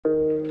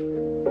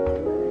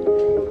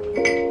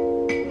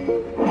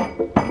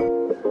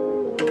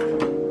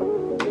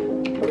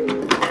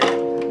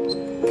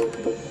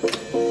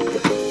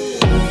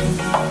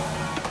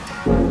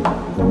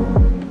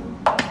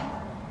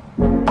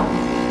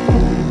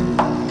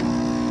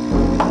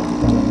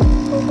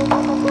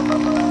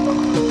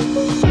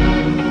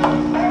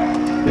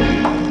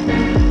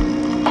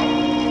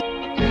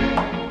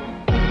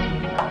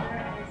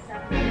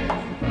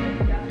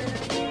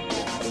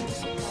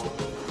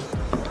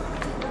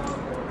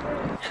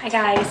Hi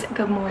guys,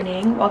 good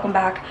morning. Welcome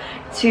back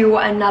to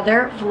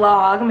another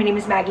vlog. My name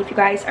is Maggie if you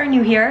guys are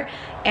new here,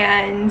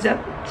 and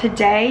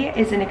today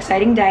is an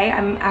exciting day.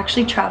 I'm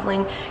actually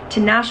traveling to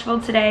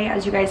Nashville today,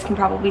 as you guys can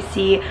probably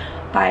see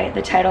by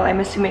the title. I'm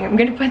assuming I'm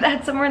gonna put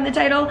that somewhere in the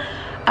title.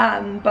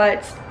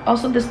 But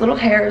also this little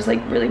hair is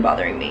like really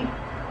bothering me.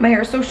 My hair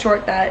is so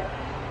short that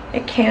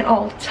it can't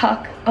all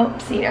tuck. Oh,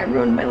 see, I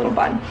ruined my little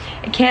bun.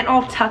 It can't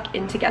all tuck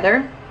in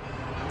together,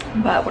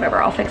 but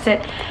whatever, I'll fix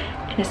it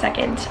in a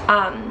second.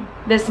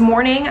 This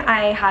morning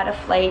I had a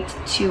flight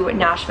to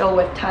Nashville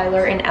with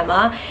Tyler and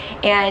Emma,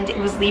 and it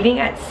was leaving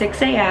at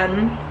 6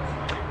 a.m.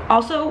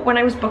 Also, when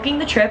I was booking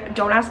the trip,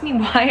 don't ask me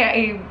why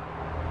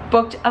I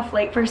booked a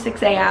flight for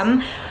 6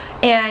 a.m.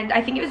 and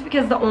I think it was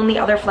because the only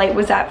other flight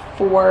was at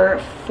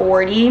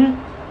 4:40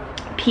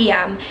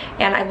 p.m.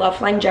 and I love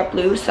flying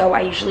JetBlue, so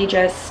I usually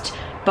just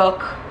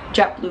book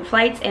JetBlue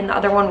flights, and the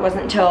other one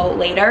wasn't until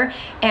later.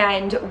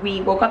 And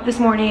we woke up this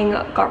morning,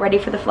 got ready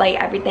for the flight,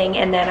 everything,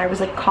 and then I was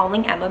like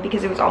calling Emma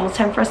because it was almost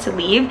time for us to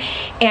leave,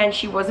 and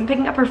she wasn't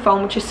picking up her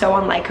phone, which is so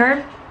unlike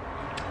her.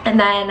 And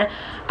then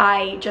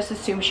I just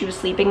assumed she was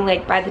sleeping.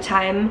 Like by the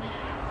time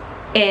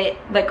it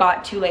like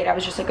got too late, I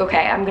was just like,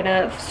 okay, I'm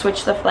gonna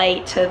switch the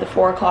flight to the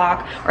 4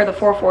 o'clock or the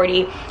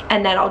 4:40,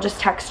 and then I'll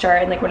just text her,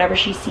 and like whenever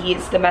she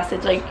sees the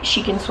message, like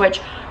she can switch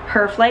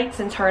her flight,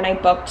 since her and I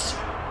booked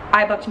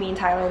me and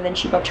Tyler, and then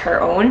she booked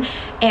her own.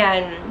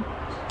 And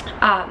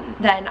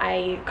then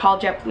I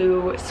called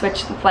JetBlue,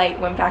 switched the flight,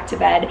 went back to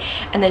bed,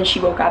 and then she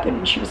woke up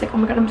and she was like, oh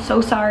my god, I'm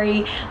so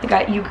sorry,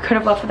 like you could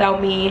have left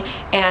without me,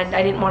 and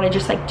I didn't want to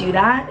just like do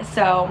that.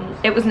 So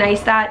it was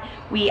nice that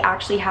we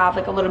actually have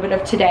like a little bit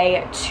of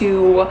today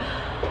to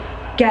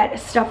get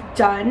stuff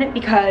done,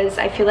 because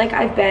I feel like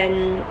I've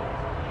been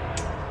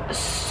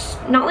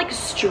not like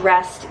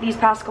stressed these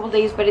past couple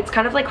days, but it's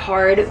kind of like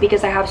hard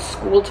because I have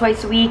school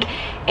twice a week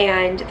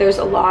and there's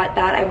a lot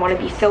that I want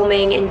to be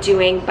filming and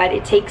doing, but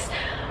it takes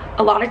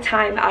a lot of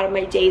time out of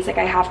my days. Like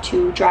I have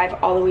to drive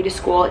all the way to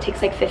school. It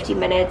takes like 50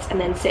 minutes,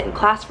 and then sit in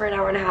class for an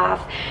hour and a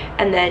half,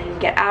 and then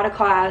get out of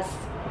class,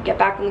 get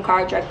back in the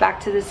car, drive back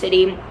to the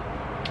city.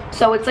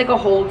 So it's like a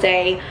whole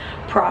day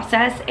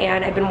process,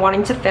 and I've been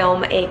wanting to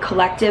film a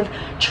collective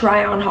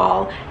try-on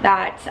haul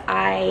that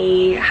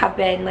I have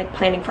been like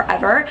planning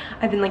forever.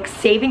 I've been like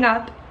saving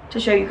up to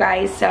show you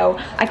guys, so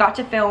I got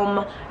to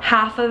film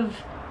half of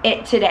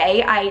it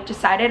today. I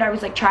decided I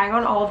was like trying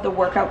on all of the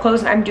workout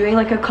clothes, and I'm doing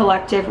like a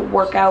collective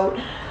workout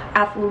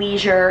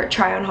athleisure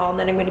try-on haul, and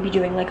then I'm going to be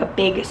doing like a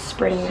big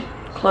spring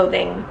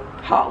clothing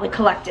haul, like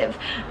collective,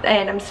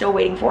 and I'm still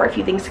waiting for a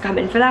few things to come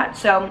in for that.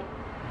 So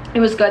it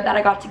was good that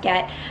I got to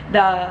get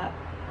the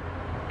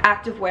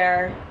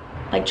activewear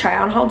like try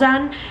on haul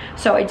done.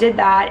 So I did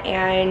that,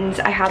 and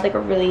I had like a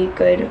really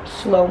good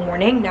slow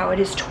morning. Now it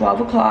is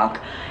 12 o'clock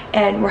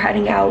and we're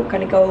heading out,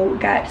 gonna go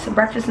get some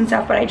breakfast and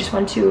stuff, but I just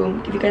want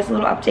to give you guys a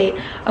little update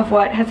of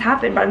what has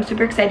happened. But I'm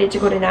super excited to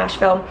go to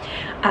Nashville.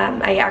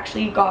 I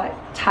actually got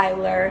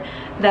Tyler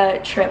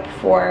the trip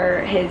for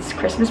his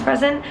Christmas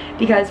present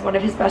because one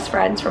of his best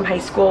friends from high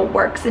school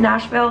works in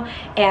Nashville,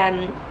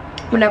 and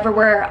whenever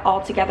we're all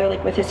together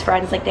like with his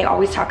friends, like they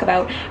always talk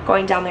about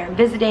going down there and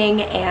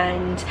visiting.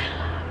 And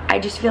I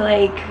just feel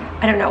like,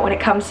 I don't know, when it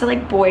comes to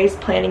like boys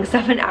planning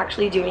stuff and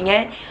actually doing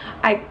it,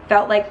 I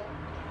felt like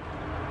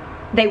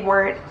they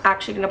weren't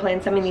actually going to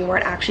plan something, they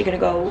weren't actually going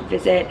to go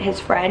visit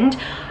his friend.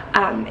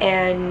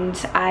 And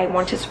I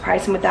want to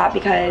surprise him with that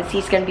because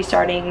he's going to be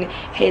starting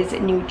his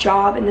new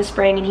job in the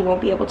spring, and he won't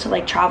be able to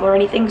like travel or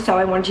anything. So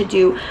I wanted to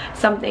do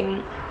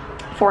something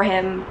for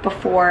him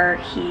before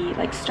he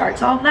like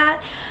starts all of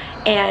that.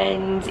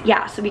 And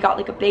yeah, so we got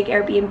like a big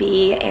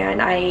Airbnb,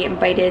 and I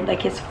invited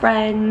like his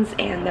friends,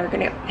 and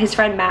his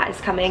friend Matt is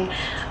coming,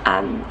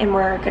 and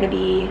we're gonna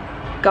be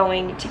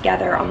going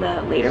together on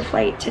the later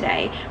flight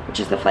today, which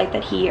is the flight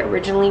that he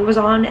originally was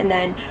on. And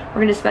then we're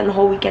gonna spend the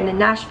whole weekend in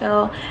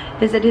Nashville,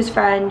 visit his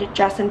friend.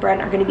 Jess and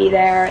Brent are gonna be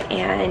there,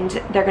 and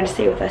they're gonna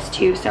stay with us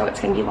too, so it's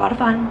gonna be a lot of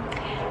fun.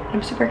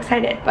 I'm super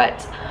excited.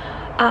 But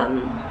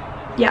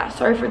yeah,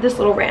 sorry for this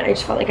little rant. I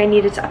just felt like I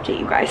needed to update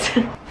you guys.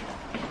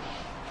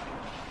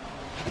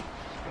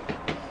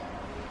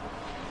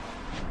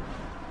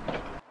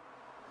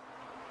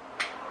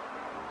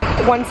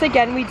 Once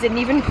again, we didn't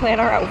even plan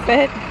our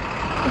outfit.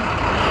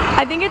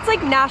 I think it's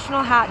like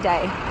National Hat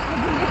Day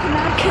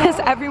because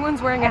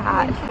everyone's wearing a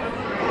hat.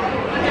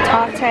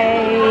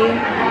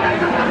 Tate.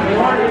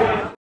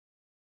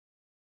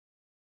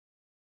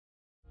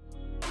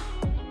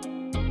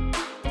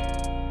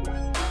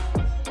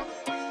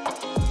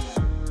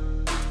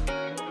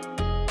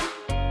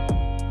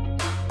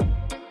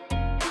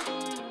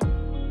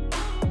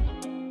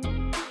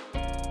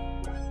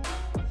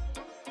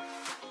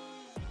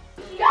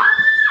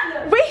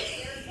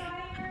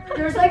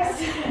 There's like,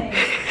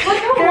 look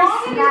how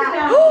long it is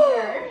down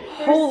here.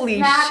 Holy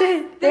snacks.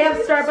 shit. They have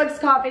Starbucks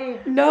coffee.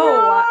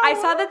 No, I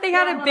saw that they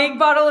had a big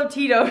bottle of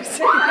Tito's.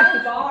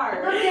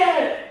 Bar. Look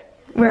at it.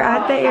 We're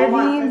at the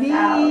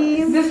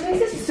Airbnb. This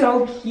place is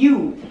so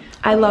cute.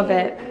 I love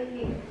it.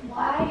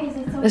 Why is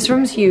it so This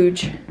room's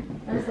huge.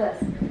 What is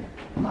this?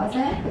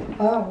 Closet?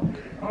 Oh.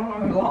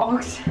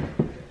 Locked.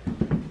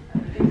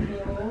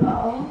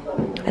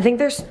 Oh. I think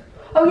there's...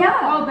 Oh yeah.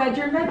 Oh,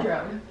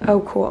 bedroom.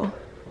 Oh, cool.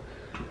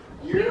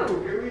 Cute.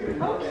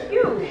 Oh,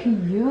 cute.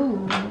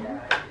 Cute.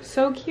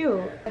 So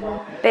cute.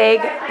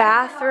 Big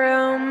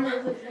bathroom.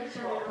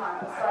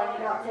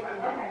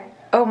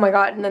 Oh my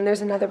god, and then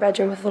there's another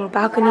bedroom with a little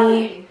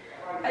balcony.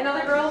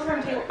 Another girl's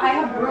room too. I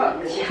have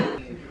Brooke.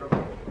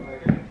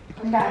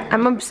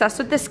 I'm obsessed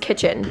with this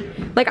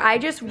kitchen. Like, I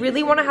just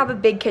really want to have a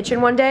big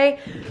kitchen one day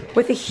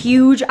with a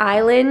huge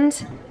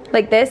island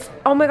like this.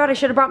 Oh my god, I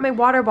should have brought my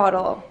water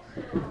bottle.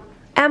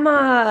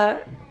 Emma.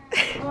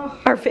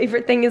 Our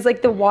favorite thing is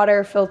like the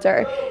water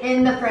filter.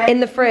 In the fridge. In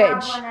the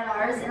fridge. We have one at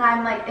ours, and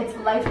I'm like, it's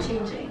life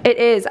changing. It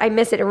is. I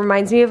miss it. It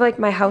reminds me of like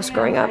my house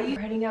growing up. We're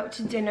heading out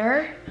to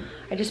dinner.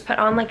 I just put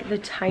on like the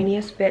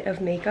tiniest bit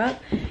of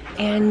makeup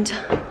and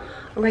a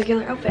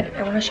regular outfit.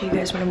 I want to show you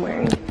guys what I'm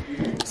wearing.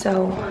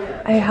 So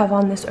I have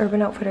on this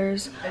Urban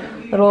Outfitters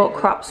little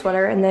crop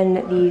sweater and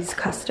then these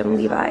custom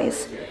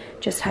Levi's.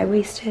 Just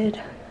high-waisted,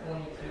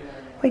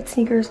 white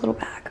sneakers, little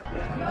bag.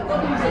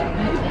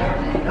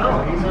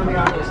 No, he's only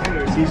on his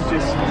fingers. He's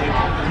just.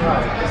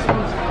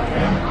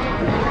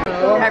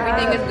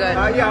 Everything is good.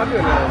 Yeah, I'm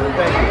doing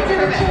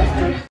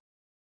that.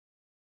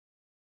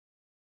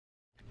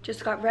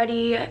 Just got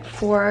ready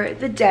for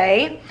the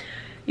day.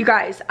 You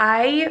guys,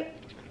 I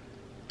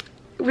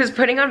was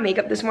putting on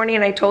makeup this morning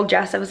and I told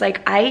Jess, I was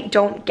like, I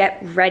don't get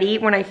ready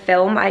when I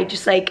film. I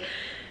just like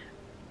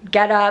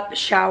get up,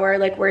 shower,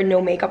 like wear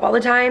no makeup all the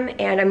time,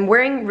 and I'm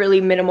wearing really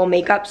minimal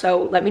makeup,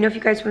 so let me know if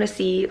you guys want to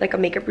see like a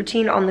makeup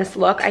routine on this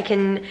look. I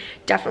can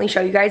definitely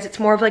show you guys. It's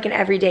more of like an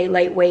everyday,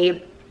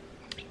 lightweight,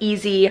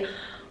 easy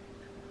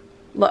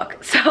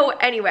look. So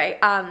anyway,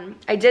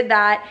 I did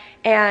that,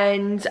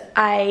 and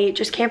I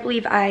just can't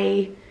believe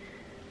I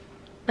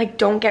like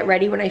don't get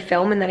ready when I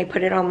film and then I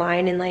put it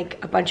online and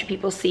like a bunch of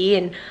people see,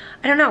 and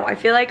I don't know, I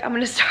feel like I'm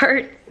gonna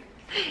start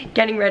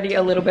getting ready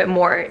a little bit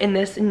more in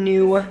this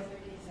new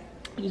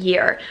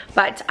year.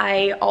 But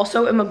I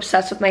also am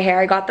obsessed with my hair.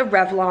 I got the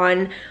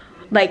Revlon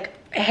like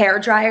hair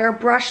dryer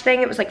brush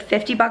thing. It was like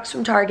 50 bucks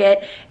from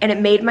Target, and it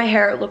made my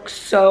hair look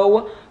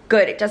so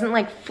good. It doesn't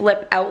like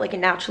flip out like it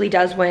naturally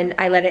does when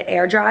I let it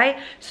air dry.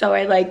 So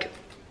I like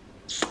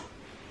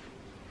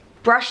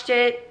brushed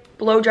it,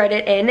 blow dried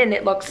it in, and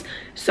it looks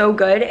so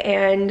good.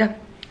 And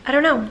I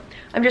don't know,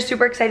 I'm just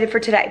super excited for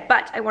today.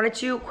 But I wanted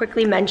to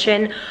quickly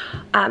mention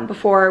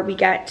before we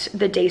get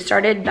the day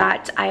started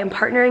that I am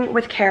partnering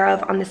with Care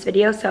Of on this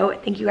video, so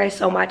thank you guys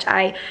so much.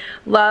 I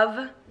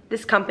love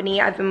this company.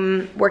 I've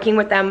been working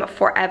with them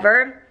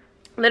forever,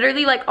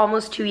 literally like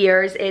almost 2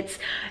 years. It's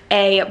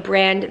a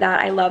brand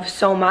that I love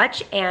so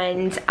much,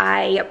 and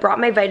I brought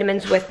my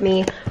vitamins with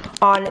me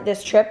on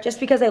this trip just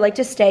because I like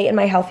to stay in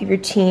my healthy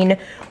routine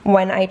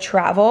when I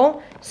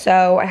travel.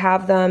 So I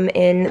have them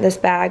in this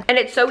bag, and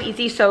it's so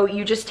easy. So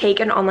you just take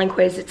an online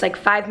quiz. It's like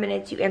 5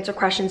 minutes. You answer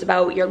questions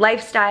about your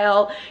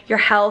lifestyle, your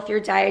health,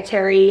 your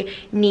dietary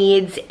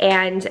needs,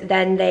 and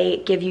then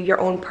they give you your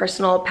own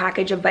personal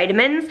package of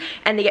vitamins,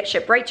 and they get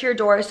shipped right to your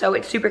door. So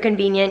it's super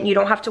convenient. You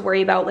don't have to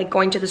worry about like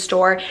going to the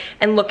store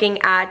and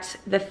looking at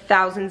the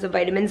thousands of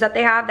vitamins that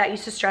they have. That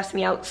used to stress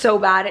me out so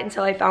bad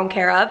until I found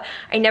Care Of.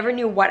 I never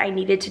knew what I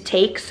needed to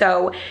take,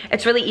 so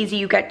it's really easy.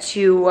 You get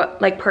to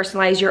like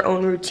personalize your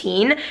own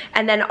routine,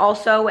 and then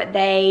also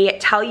they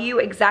tell you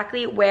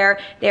exactly where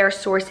they are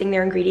sourcing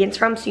their ingredients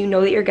from, so you know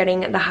that you're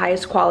getting the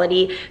highest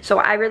quality. So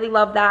I really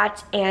love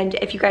that, and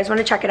if you guys want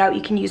to check it out,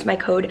 you can use my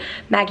code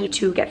Maggie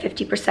to get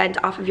 50%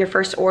 off of your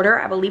first order.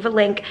 I will leave a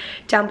link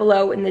down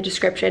below in the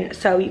description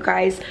so you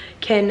guys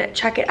can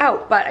check it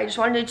out. But I just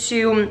wanted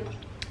to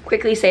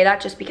quickly say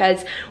that just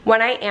because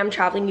when I am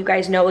traveling, you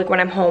guys know, like when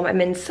I'm home, I'm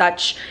in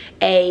such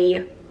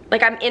a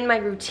like I'm in my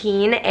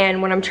routine,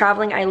 and when I'm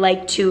traveling I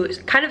like to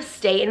kind of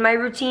stay in my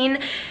routine,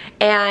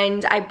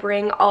 and I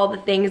bring all the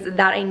things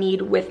that I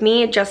need with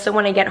me just so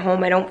when I get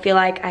home I don't feel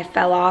like I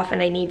fell off and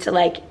I need to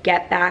like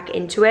get back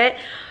into it,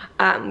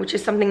 which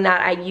is something that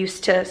I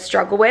used to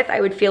struggle with.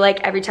 I would feel like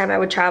every time I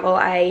would travel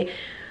I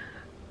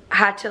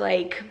had to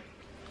like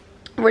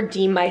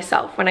redeem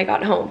myself when I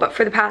got home, but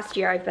for the past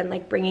year I've been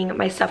like bringing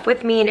my stuff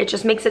with me, and it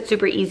just makes it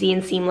super easy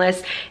and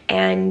seamless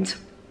and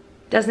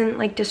doesn't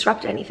like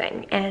disrupt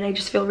anything, and I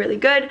just feel really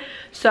good.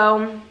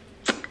 So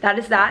that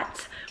is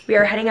that. We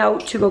are heading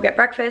out to go get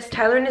breakfast.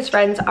 Tyler and his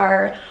friends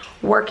are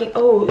working.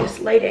 Oh, this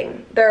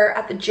lighting. They're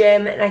at the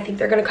gym, and I think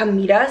they're gonna come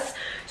meet us,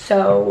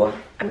 so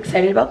I'm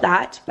excited about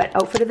that. But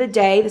outfit of the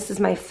day, this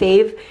is my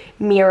fave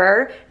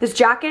mirror. This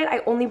jacket,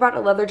 I only brought a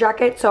leather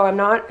jacket, so I'm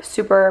not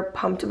super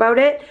pumped about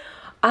it,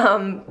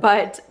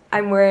 but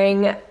I'm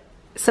wearing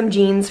some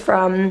jeans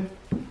from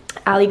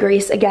Ali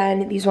Grace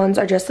again. These ones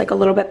are just like a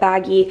little bit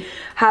baggy.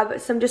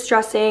 Have some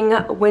distressing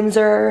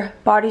Windsor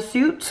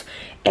bodysuit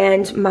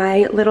and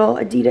my little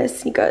Adidas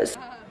sneakers.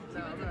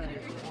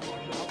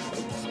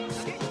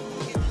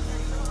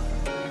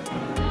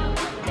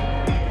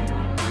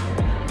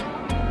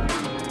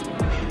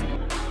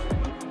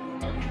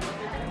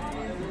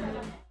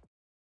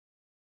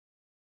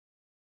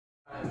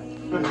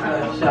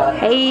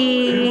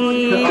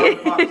 Hey.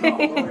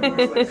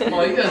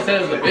 Well, you gotta say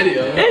it as a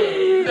video.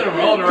 You gotta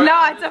roll it around.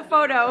 No, it's a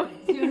photo.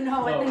 You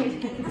know what they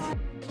did.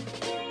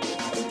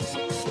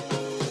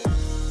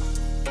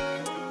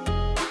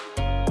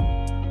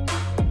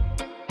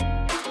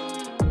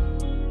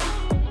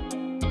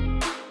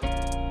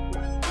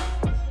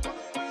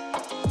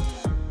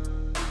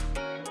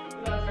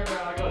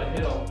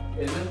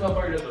 And this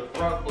motherfucker does a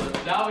front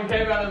flip. Now we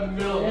came out of the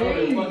middle of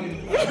it. Fucking.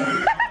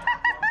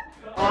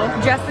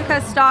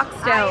 Jessica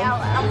Stockstill.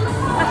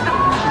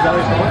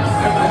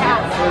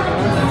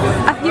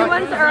 A few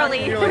months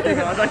early. Where is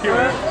he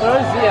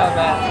on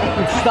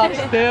that? Stock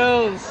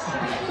stills.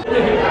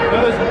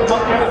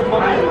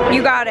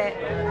 You got it.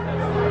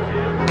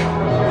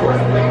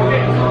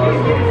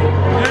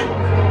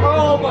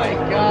 Oh my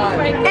god.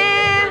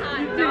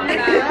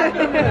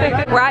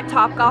 We're at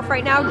Topgolf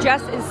right now.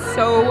 Jess is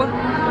so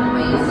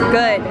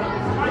good.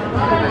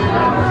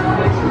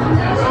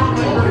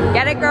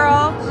 Get it,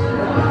 girl.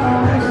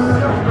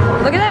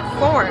 Look at that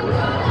form.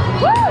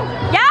 Woo!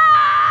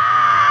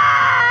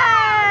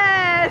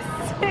 Yes!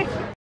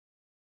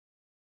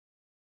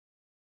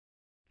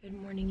 Good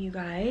morning, you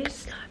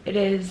guys. It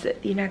is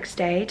the next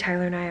day.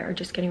 Tyler and I are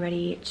just getting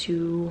ready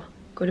to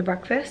go to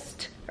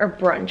breakfast, or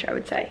brunch, I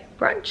would say,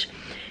 brunch.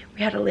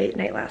 We had a late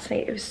night last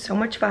night. It was so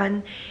much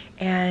fun,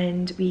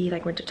 and we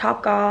like went to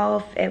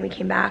Topgolf, and we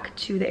came back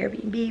to the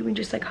Airbnb. We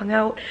just like hung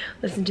out,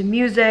 listened to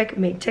music,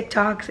 made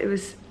TikToks. It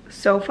was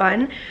so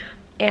fun,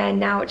 and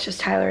now it's just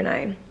Tyler and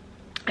I.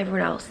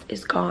 Everyone else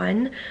is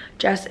gone.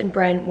 Jess and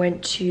Brent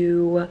went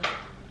to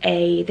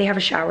they have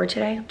a shower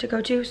today to go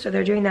to, so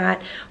they're doing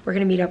that. We're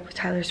gonna meet up with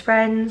Tyler's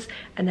friends,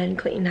 and then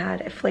Clayton had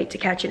a flight to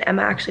catch, and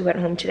Emma actually went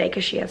home today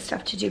because she has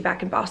stuff to do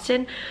back in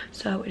Boston.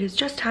 So it is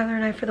just Tyler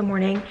and I for the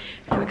morning,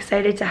 and I'm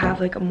excited to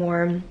have like a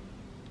more,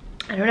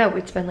 I don't know,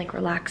 it's been like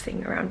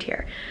relaxing around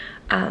here.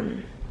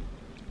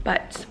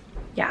 But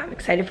yeah, I'm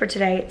excited for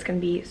today. It's gonna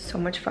be so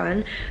much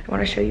fun. I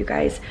wanna show you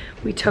guys,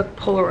 we took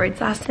Polaroids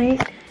last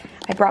night.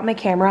 I brought my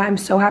camera. I'm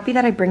so happy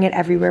that I bring it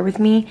everywhere with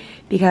me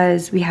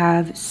because we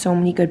have so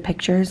many good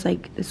pictures,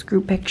 like this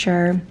group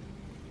picture,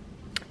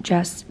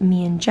 just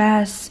me and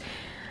Jess.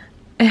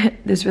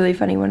 This really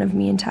funny one of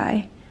me and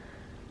Ty.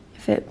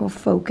 If it will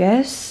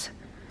focus.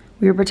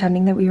 We were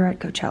pretending that we were at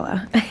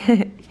Coachella.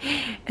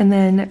 And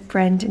then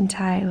Brent and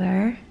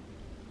Tyler.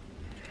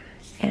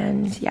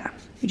 And yeah,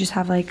 we just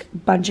have like a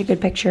bunch of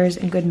good pictures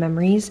and good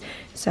memories.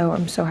 So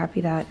I'm so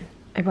happy that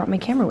I brought my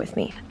camera with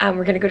me.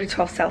 We're gonna go to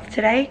 12 South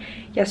today.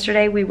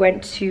 Yesterday we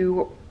went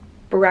to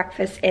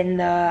breakfast in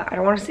the, I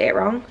don't wanna say it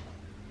wrong,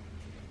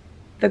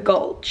 the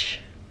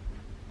Gulch.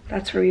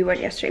 That's where we went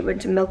yesterday. We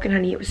went to Milk and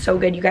Honey. It was so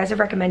good. You guys have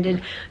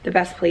recommended the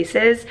best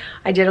places.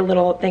 I did a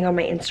little thing on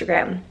my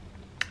Instagram.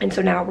 And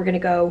so now we're gonna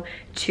go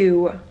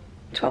to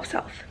 12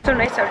 South. So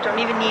nice out, don't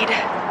even need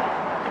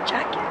a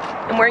jacket.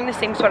 I'm wearing the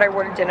same sweater I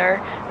wore to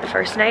dinner the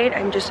first night.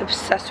 I'm just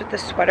obsessed with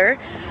this sweater.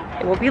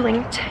 It will be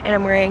linked. And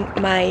I'm wearing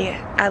my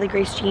Allie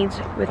Grace jeans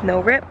with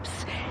no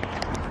rips,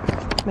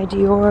 my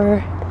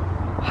Dior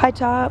high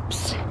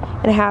tops,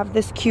 and I have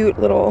this cute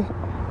little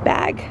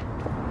bag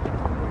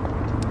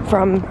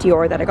from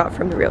Dior that I got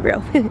from The Real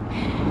Real.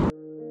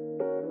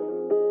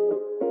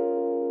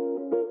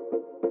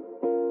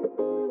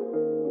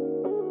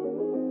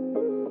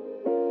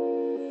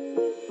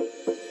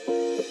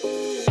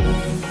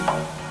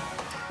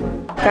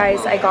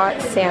 Guys, I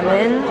got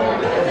salmon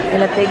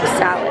and a big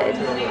salad.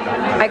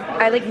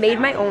 I like made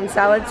my own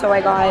salad, so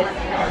I got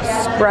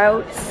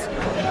sprouts,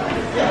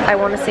 I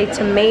want to say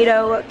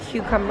tomato,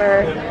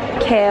 cucumber,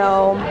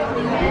 kale,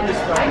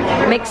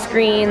 mixed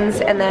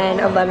greens, and then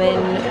a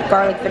lemon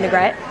garlic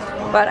vinaigrette.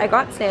 But I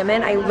got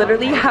salmon. I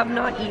literally have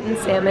not eaten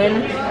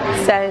salmon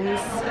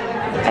since,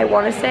 I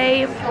want to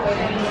say,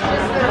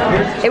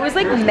 it was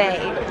like May.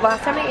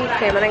 Last time I ate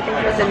salmon, I think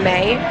it was in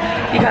May,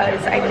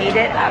 because I made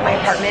it at my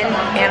apartment,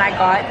 and I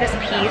got this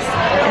piece,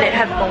 and it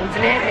had bones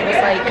in it, and it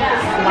was like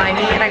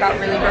slimy, and I got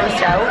really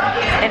grossed out.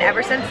 And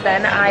ever since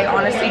then, I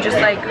honestly just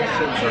like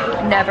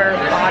never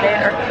bought it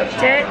or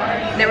cooked it.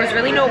 There was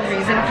really no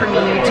reason for me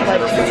to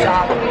like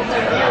stop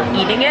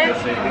eating it,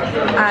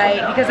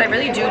 because I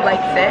really do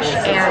like fish,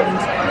 and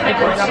like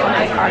growing up on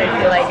Cape Cod, I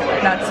feel like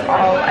that's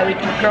all I would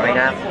eat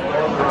growing up.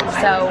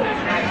 So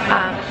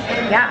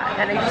yeah,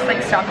 and I just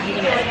like stopped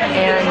eating it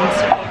and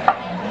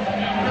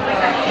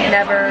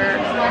never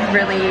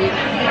really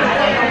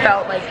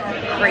felt like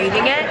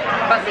craving it,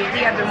 but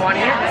lately I've been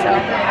wanting it, so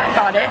I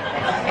got it,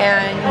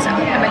 and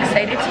I'm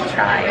excited to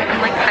try.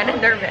 I'm like kind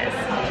of nervous,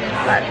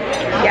 but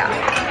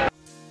yeah.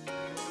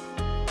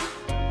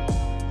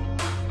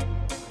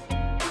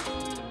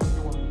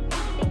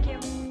 Thank you.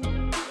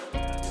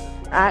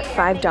 At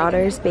Five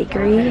Daughters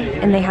Bakery,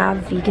 and they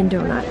have vegan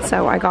donuts,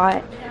 so I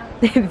got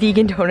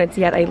vegan donuts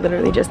yet. I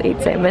literally just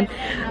ate salmon.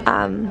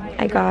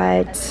 I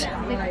got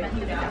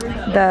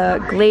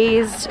the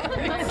glazed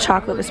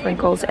chocolate with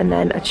sprinkles and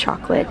then a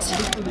chocolate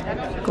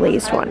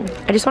glazed one.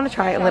 I just want to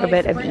try a little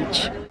bit of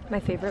each. My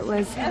favorite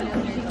was,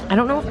 I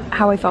don't know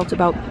how I felt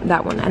about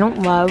that one. I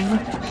didn't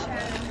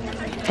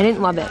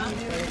love it.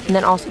 And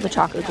then also the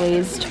chocolate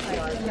glazed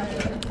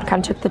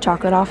kind of took the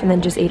chocolate off and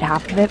then just ate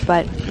half of it,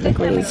 but the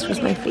glaze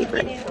was my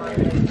favorite.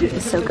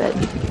 It's so good.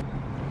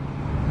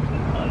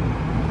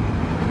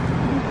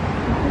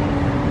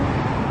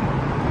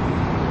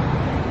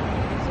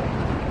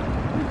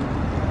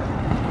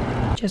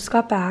 Just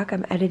got back.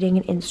 I'm editing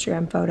an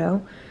Instagram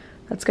photo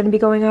that's going to be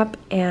going up,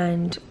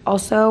 and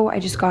also I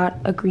just got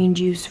a green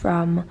juice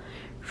from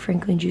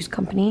Franklin Juice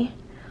Company.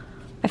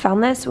 I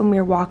found this when we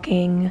were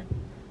walking,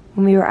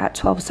 when we were at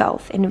 12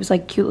 South, and it was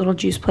like cute little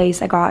juice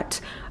place. I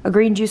got a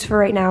green juice for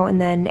right now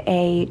and then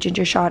a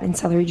ginger shot and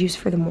celery juice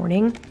for the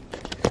morning.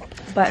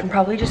 But I'm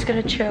probably just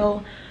gonna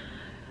chill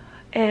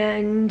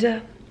and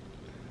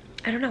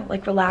I don't know,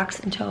 like relax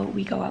until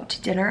we go out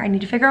to dinner. I need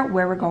to figure out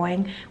where we're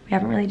going. We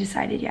haven't really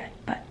decided yet,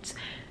 but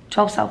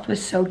 12 South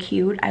was so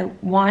cute. I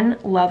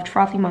loved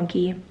Frothy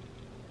Monkey.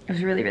 It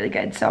was really, really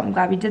good. So I'm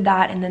glad we did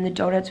that. And then the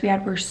donuts we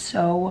had were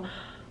so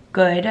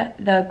good.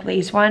 The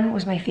glazed one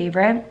was my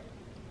favorite.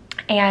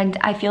 And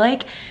I feel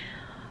like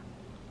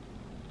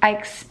I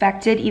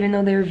expected, even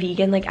though they were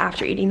vegan, like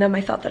after eating them,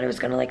 I thought that I was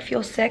gonna like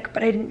feel sick,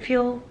 but I didn't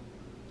feel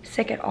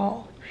sick at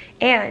all.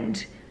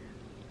 And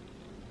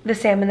the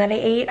salmon that I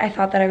ate, I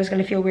thought that I was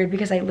gonna feel weird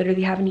because I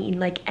literally haven't eaten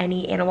like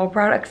any animal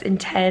products in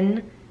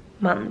 10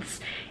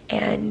 months,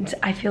 and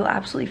I feel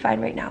absolutely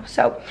fine right now.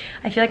 So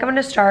I feel like I'm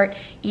gonna start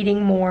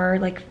eating more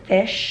like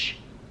fish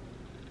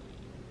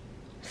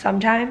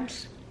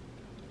sometimes,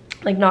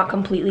 like not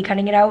completely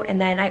cutting it out. And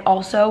then I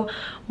also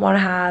want to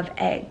have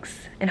eggs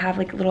and have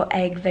like little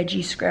egg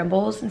veggie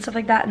scrambles and stuff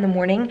like that in the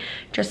morning,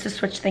 just to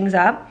switch things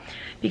up,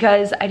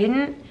 because I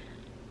didn't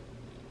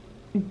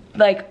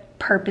like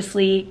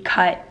purposely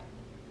cut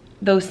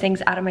those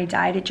things out of my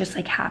diet. It just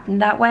like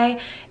happened that way,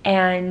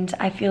 and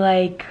I feel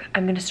like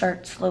I'm gonna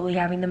start slowly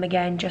having them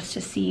again just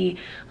to see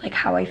like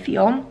how I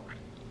feel.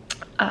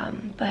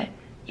 But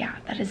yeah,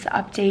 that is the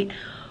update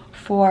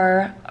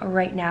for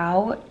right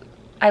now.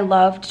 I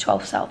loved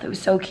 12 South. It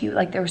was so cute.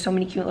 Like there were so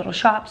many cute little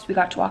shops. We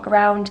got to walk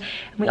around,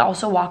 and we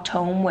also walked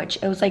home, which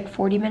it was like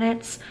 40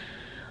 minutes,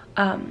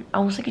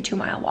 almost like a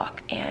 2-mile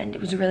walk, and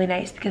it was really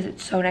nice because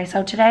it's so nice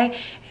out today,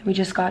 and we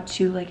just got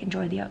to like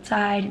enjoy the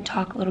outside and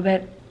talk a little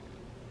bit.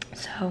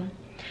 So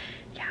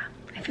yeah,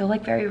 I feel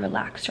like very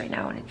relaxed right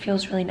now, and it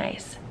feels really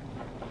nice.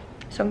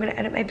 So I'm gonna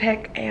edit my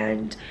pic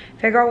and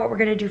figure out what we're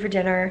gonna do for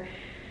dinner.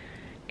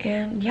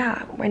 And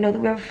yeah, I know that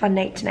we have a fun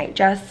night tonight.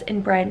 Jess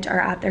and Brent are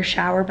at their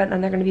shower, but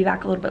then they're gonna be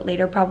back a little bit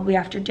later, probably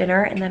after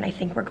dinner, and then I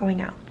think we're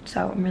going out.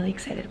 So I'm really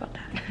excited about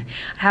that.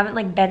 I haven't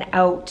like been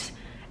out,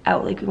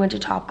 like we went to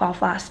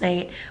Topgolf last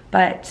night,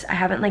 but I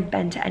haven't like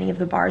been to any of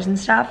the bars and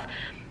stuff.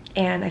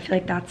 And I feel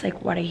like that's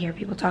like what I hear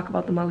people talk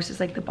about the most, is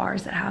like the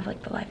bars that have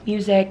like the live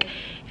music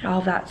and all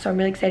of that. So I'm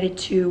really excited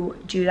to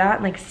do that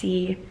and like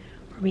see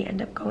where we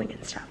end up going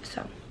and stuff.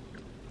 So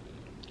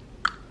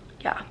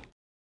yeah.